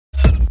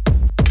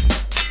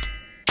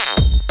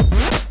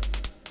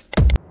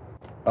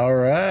All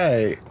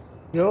right.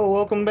 Yo,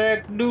 welcome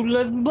back, dude.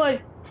 Let's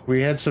play.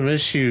 We had some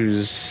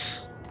issues.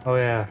 Oh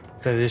yeah,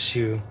 that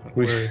issue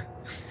We- where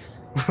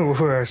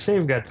where our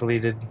save got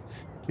deleted.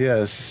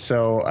 Yes,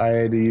 so I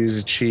had to use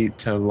a cheat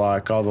to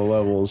unlock all the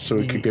levels so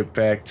we could get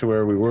back to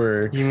where we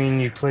were. You mean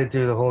you played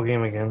through the whole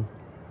game again?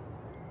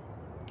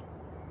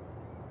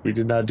 We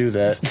did not do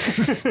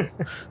that.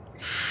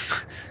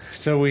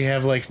 So we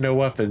have like no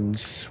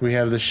weapons. We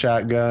have the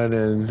shotgun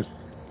and,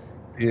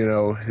 you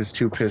know, his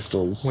two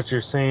pistols. What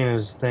you're saying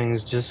is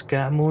things just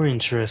got more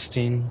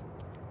interesting.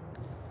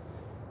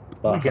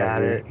 You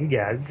got it. You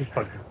got it. You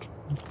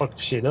fuck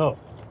shit up.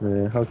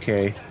 Yeah,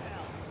 okay.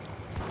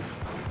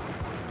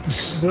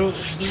 Like,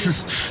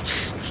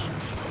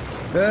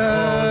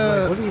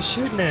 what are you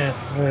shooting at?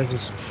 I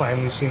just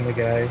finally seen the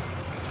guy.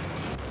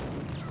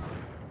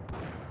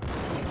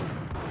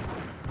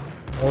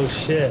 Oh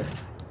shit.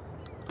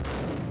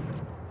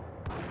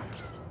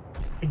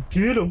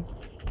 Get him.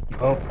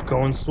 Oh,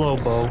 going slow,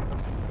 Bo.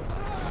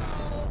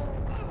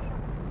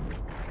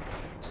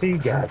 So you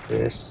got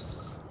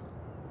this.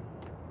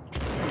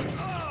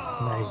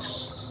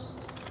 Nice.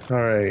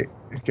 Alright,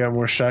 got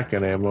more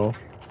shotgun ammo.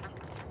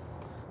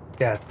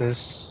 Got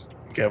this.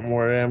 Got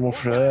more ammo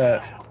for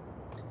that.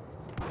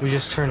 We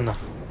just turned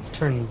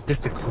the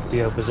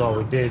difficulty up is all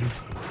we did.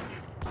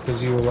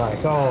 Because you were like,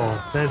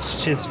 oh, that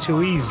shit's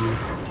too easy.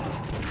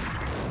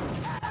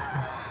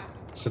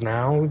 So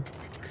now,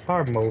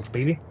 hard mode,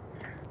 baby.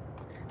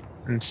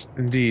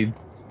 Indeed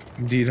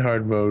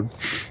hard mode.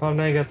 Oh,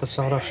 now you got the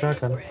sawed-off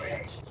shotgun.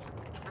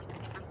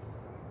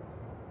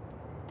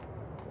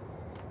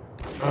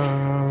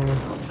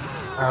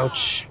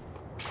 Ouch.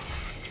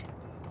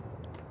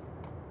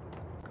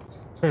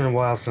 It's been a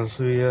while since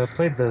we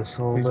played this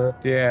a little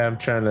bit. Yeah, I'm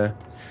trying to...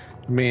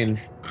 I mean,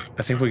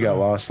 I think we got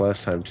lost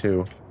last time,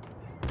 too.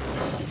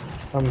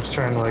 I'm just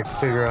trying to, like,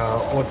 figure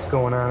out what's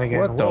going on again.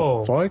 What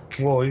the fuck?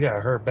 Whoa, you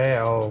got hurt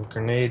bad. Oh,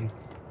 grenade.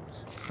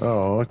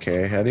 Oh,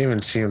 okay. I didn't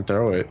even see him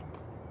throw it.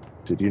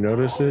 Did you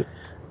notice it?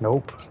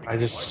 Nope. I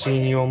just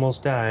seen you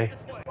almost die.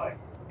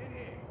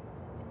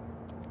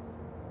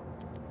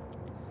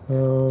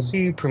 So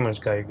you pretty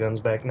much got your guns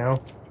back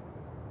now.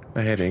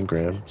 I had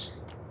engrams.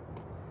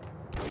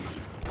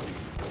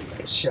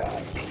 Nice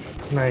shot.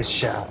 Nice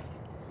shot.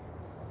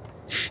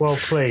 Well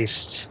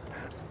placed.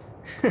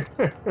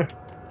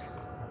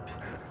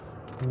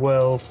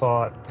 Well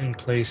thought and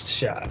placed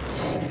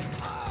shots.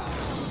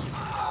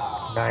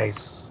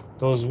 Nice.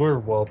 Those were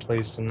well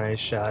placed and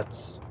nice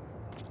shots.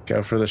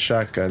 Go for the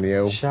shotgun,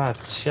 yo.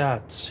 Shots.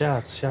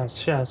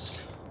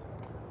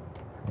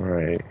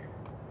 Alright.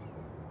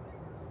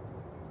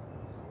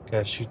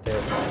 Gotta shoot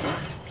that.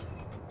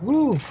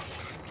 Woo!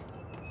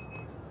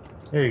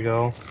 There you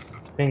go.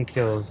 Pain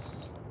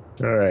kills.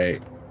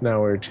 Alright.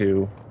 Now where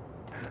to?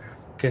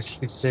 Guess you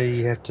could say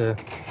you have to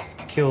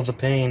kill the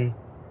pain.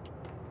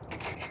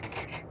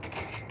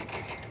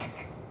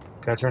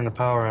 Gotta turn the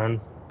power on.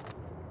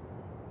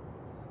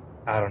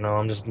 I don't know,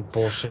 I'm just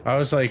bullshit. I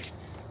was like,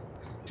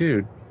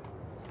 dude,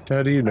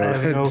 how do you know I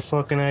have that? no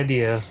fucking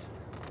idea.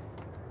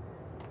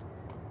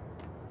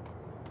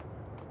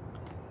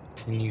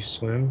 Can you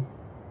swim?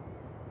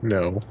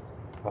 No.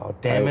 Oh,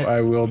 damn it. I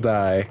will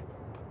die.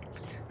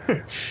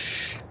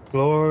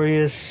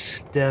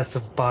 Glorious death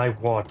of by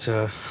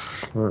water.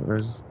 Nope.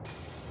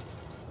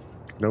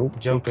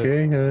 Jump it.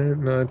 Okay,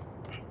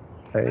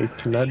 I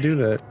cannot do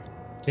that.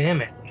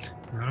 Damn it.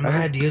 None of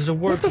my ideas are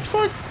What working. the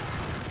fuck?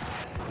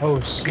 Oh,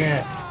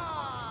 snap.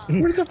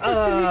 Where the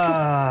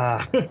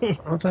fuck did he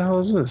come? What the hell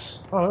is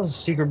this? Oh, that's a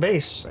secret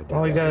base.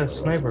 Oh, you got a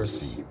sniper.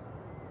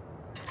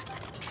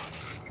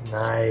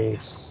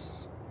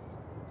 Nice.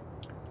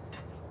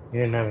 You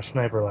didn't have a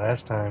sniper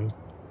last time.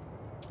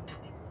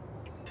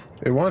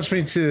 It wants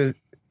me to...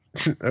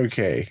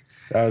 Okay.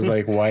 I was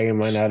like, why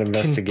am I not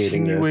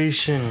investigating this?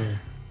 Continuation.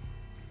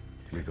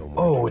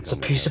 Oh, it's a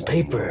piece of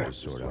paper.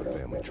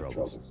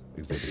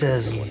 It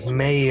says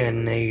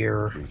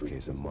Mayornaise.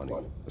 Briefcase of money,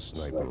 a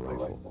sniper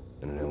rifle,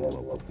 and an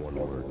envelope with one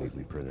word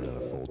neatly printed on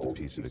a folded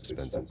piece of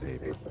expensive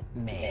paper.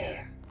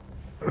 Mayor.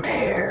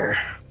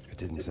 It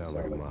didn't sound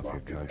like a mafia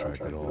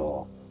contract at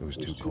all. It was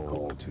too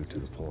cold and too to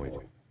the point.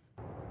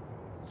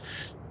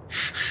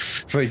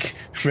 Like,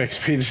 Max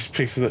Payne just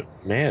picks it up.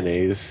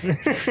 Mayonnaise.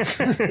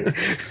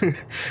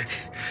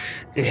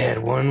 It had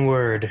one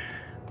word.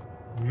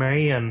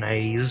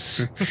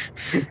 Mayornaise.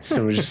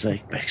 Someone's just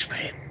like, Max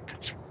Payne,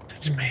 that's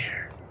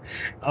mayor.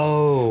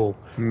 Oh.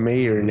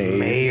 Mayornaise.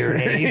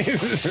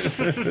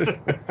 Mayornaise.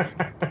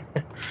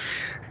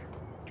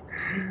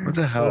 What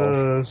the hell?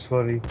 Oh, that's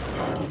funny.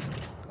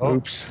 Oh,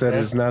 Oops, that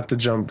is not the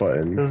jump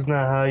button. That's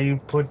not how you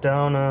put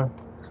down a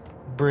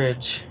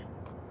bridge.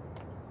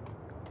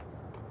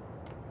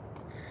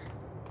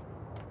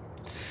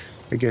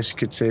 I guess you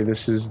could say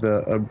this is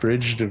the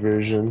abridged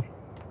version.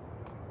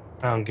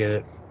 I don't get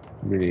it.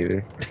 Me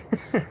neither.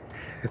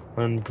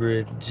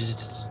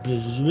 Unbridged.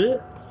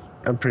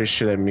 I'm pretty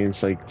sure that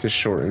means like to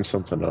shorten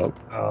something up.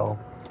 Oh.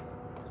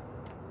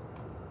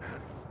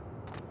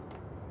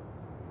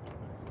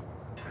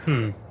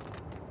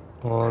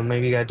 Well,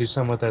 maybe you gotta do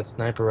something with that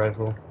sniper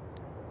rifle.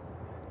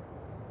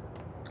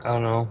 I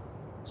don't know.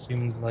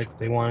 Seemed like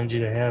they wanted you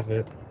to have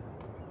it.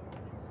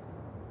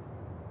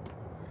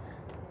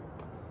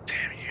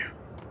 Damn you.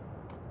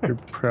 You're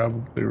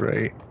probably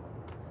right.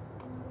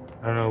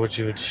 I don't know what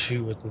you would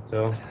shoot with it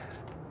though.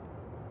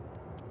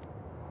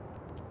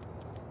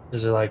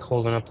 Is it like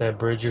holding up that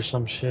bridge or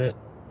some shit?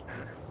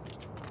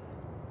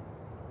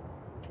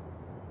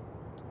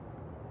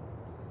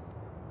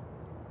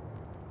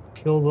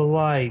 Kill the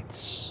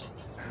lights.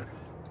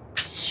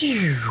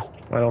 Phew.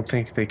 I don't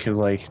think they could,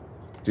 like,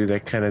 do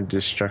that kind of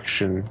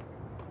destruction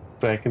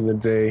back in the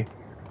day.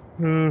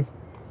 Lame.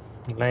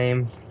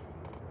 Man,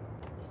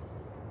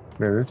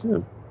 this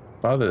is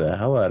bother the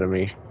hell out of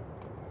me.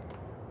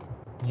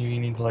 You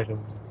need like a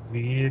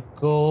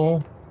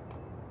vehicle.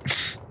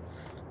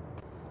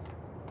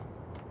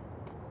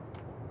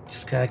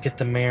 Just gotta get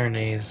the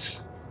Mayornaise.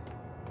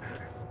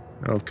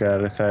 Oh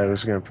god, I thought I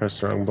was gonna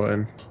press the wrong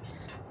button.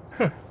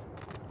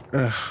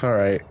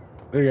 Alright.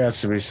 There got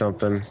to be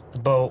something. The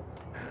boat.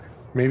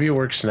 Maybe it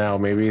works now.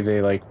 Maybe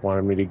they, like,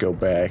 wanted me to go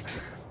back.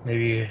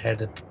 Maybe you had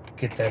to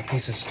get that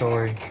piece of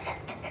story.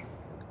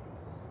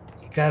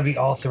 You gotta be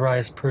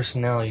authorized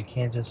personnel. You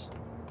can't just...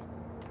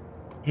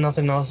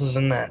 Nothing else is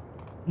in that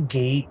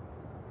gate.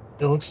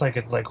 It looks like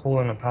it's like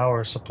holding a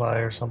power supply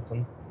or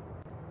something.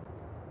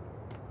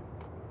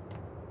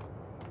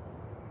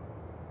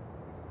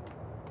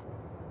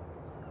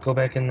 Go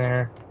back in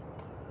there.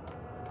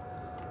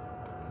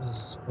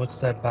 What's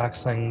that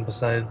box thing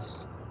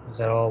besides? Is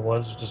that all it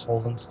was? Just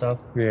holding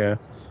stuff? Yeah.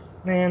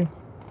 Man,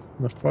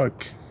 The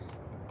fuck?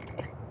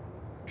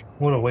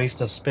 what a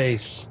waste of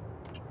space.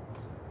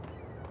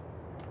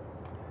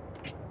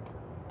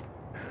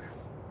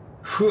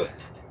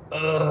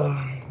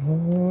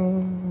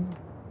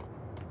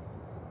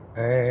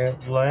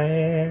 At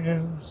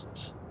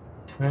last.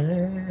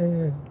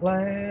 At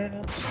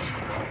last.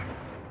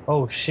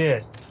 Oh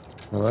shit.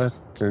 Well, that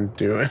didn't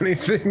do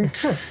anything.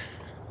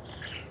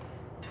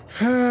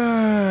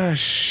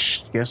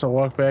 Guess I'll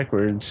walk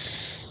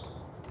backwards.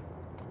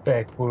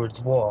 Backwards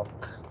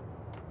walk.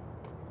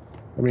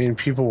 I mean,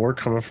 people were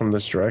coming from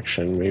this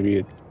direction. Maybe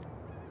it...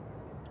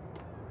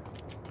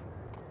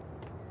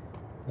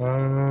 Do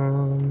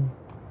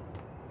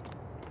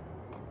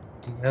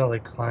you gotta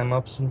like climb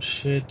up some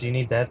shit? Do you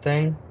need that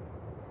thing?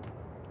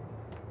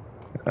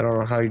 I don't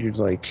know how you'd,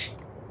 like...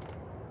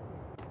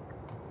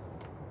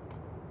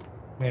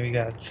 Maybe you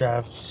gotta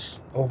drive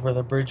over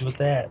the bridge with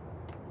that.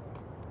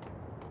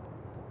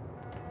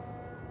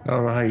 I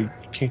don't know how you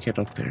can't get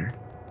up there.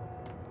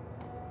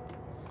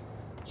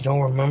 You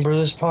don't remember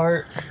this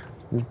part?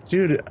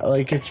 Dude,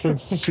 like, it's been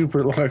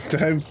super long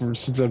time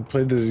since I've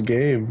played this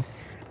game.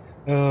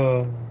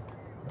 Oh.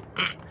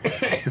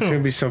 It's gonna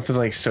be something,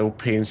 like, so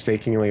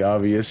painstakingly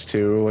obvious,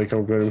 too. Like,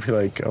 I'm gonna be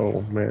like,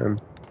 oh,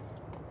 man.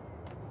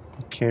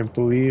 I can't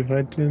believe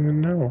I didn't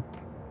know.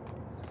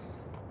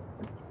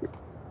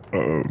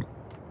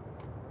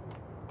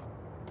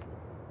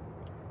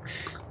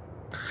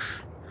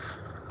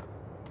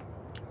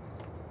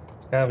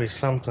 Gotta be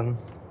something.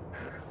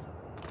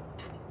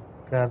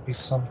 Gotta be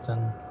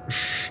something.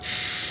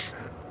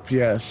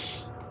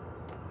 Yes.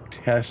 It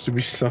has to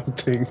be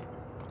something.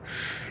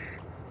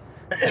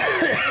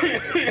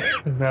 I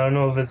don't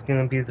know if it's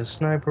gonna be the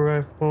sniper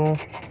rifle.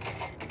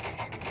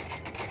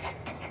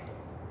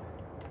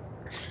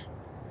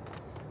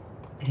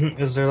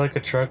 Is there like a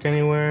truck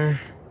anywhere?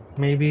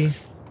 Maybe?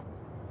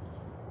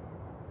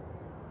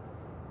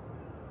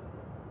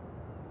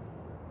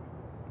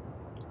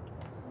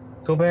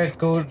 Go back,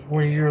 go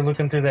where you were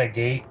looking through that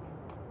gate.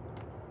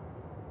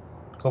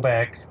 Go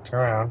back, turn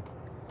around.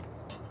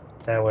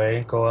 That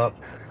way, go up.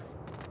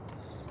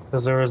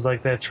 Because there was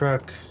like that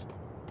truck.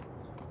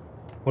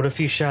 What if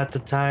you shot the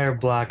tire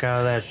block out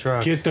of that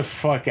truck? Get the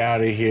fuck out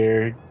of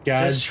here.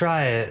 God. Just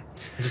try it.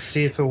 Just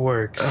see if it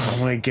works.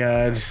 Oh my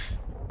god.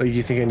 Like,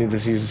 you think I need to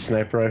use a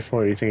sniper rifle,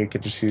 or you think I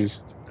could just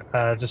use...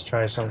 Just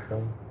try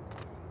something.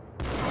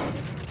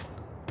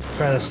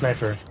 Try the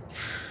sniper.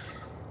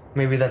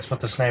 Maybe that's what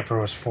the sniper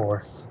was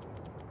for.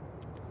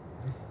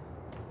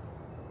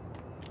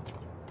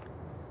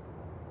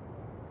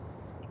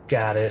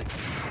 Got it.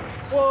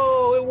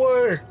 Whoa, it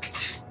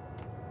worked!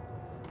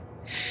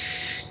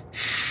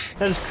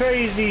 That's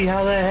crazy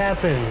how that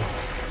happened.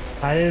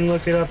 I didn't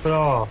look it up at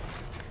all.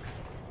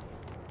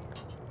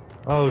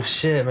 Oh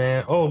shit,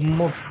 man. Oh,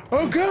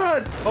 Oh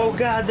god! oh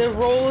god, they're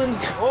rolling.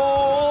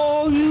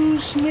 Oh, you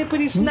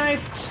snippety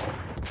sniped.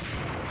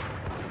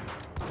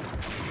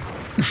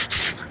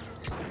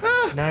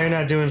 Now you're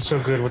not doing so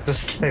good with the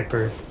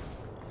sniper.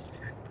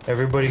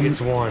 Everybody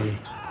gets one.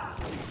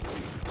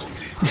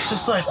 It's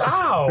just like,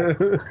 ow!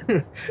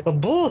 A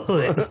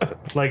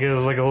bullet! Like it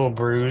was like a little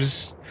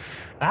bruise.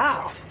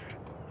 Ow!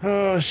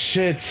 Oh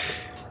shit.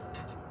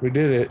 We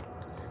did it.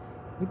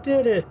 We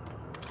did it!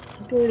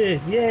 We did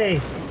it!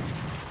 Yay!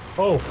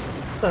 Oh,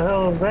 what the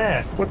hell is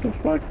that? What the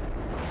fuck?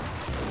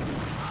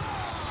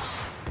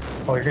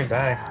 Oh, you're gonna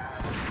die.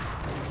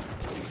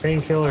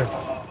 Painkiller.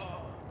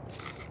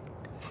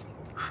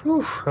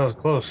 Whew, that was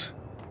close.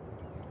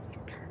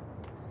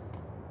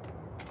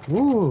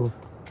 Woo!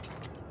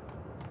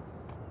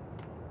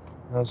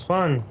 That was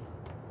fun.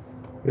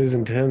 It was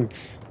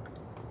intense.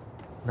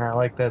 Not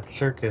like that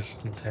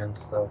circus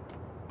intense, though.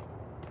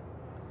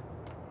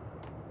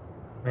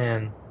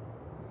 Man,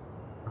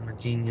 I'm a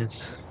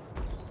genius.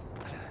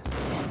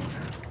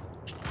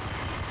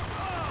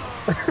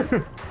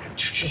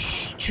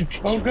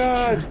 Oh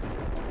God!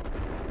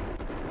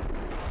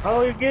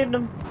 Oh, you're getting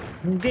them.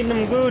 I'm getting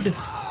them good.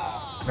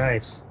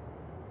 Nice.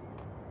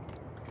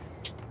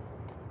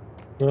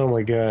 Oh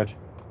my God!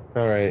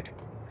 All right.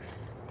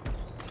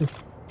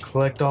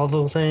 Collect all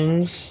the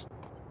things.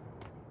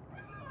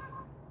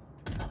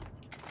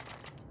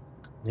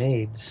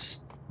 Grenades.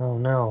 Oh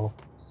no.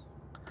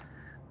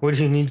 What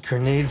do you need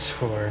grenades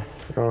for?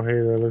 Oh hey,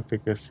 that looked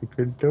like a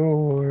secret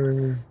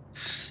door.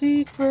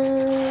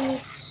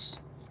 Secrets.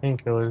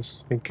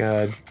 Painkillers. Thank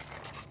God.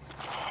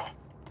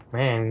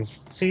 Man,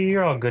 see,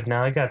 you're all good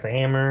now. I got the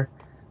hammer.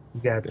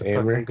 You got the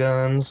hammer? fucking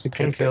guns.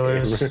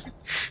 Painkillers.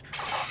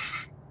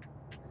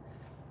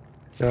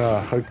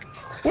 Oh,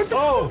 what the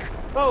Oh!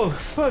 Oh,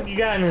 fuck, you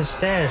got in his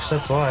stash.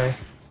 That's why.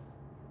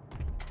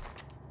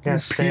 Gotta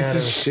stay piece out of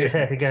of his shit.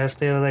 stash. You gotta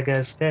stay out of that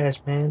guy's stash,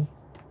 man.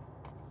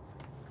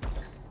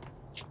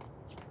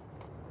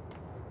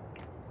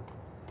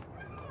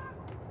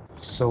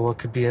 So what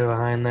could be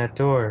behind that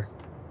door?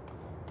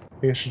 I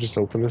think I should just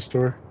open this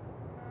door.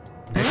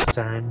 Next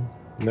time.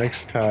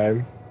 Next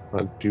time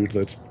on Dude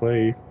Let's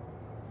Play.